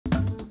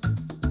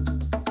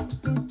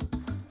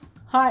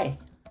Hi,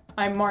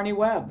 I'm Marnie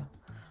Webb.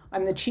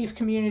 I'm the Chief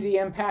Community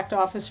Impact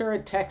Officer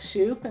at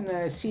TechSoup and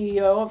the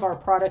CEO of our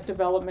product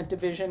development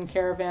division,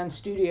 Caravan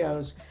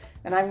Studios.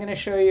 And I'm going to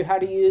show you how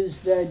to use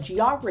the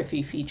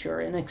geography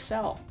feature in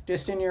Excel.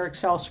 Just in your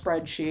Excel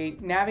spreadsheet,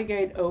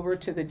 navigate over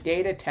to the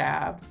Data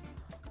tab,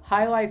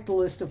 highlight the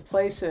list of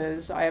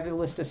places. I have a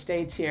list of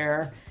states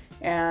here,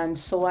 and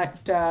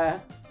select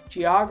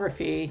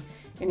Geography.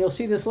 And you'll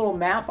see this little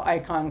map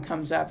icon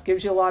comes up.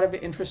 Gives you a lot of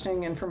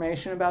interesting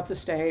information about the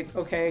state.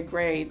 Okay,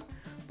 great.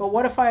 But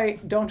what if I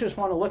don't just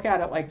want to look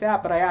at it like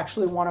that, but I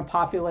actually want to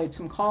populate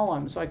some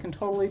columns? So I can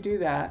totally do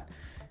that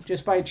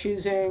just by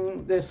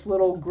choosing this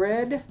little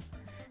grid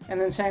and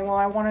then saying, well,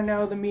 I want to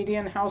know the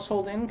median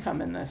household income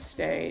in this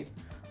state.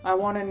 I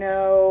want to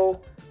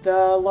know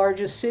the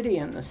largest city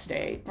in the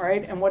state,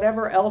 right? And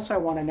whatever else I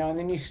want to know. And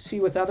then you see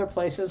with other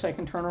places, I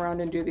can turn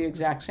around and do the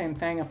exact same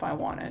thing if I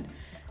wanted.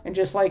 And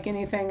just like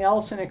anything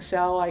else in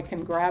Excel, I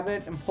can grab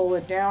it and pull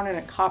it down, and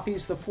it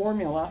copies the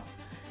formula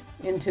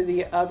into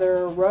the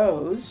other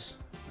rows.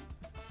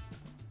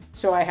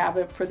 So I have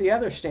it for the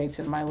other states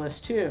in my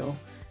list too.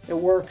 It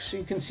works,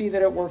 you can see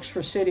that it works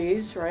for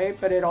cities, right?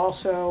 But it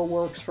also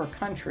works for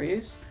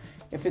countries.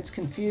 If it's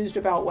confused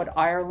about what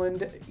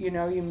Ireland, you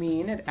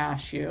mean, it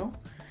asks you.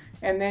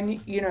 And then,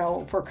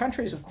 for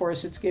countries, of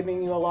course, it's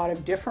giving you a lot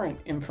of different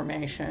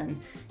information.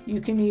 You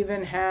can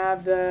even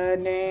have the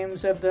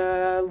names of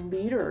the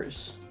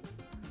leaders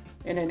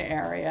in an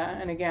area.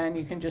 And again,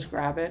 you can just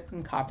grab it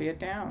and copy it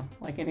down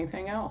like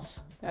anything else.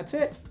 That's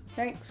it.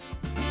 Thanks.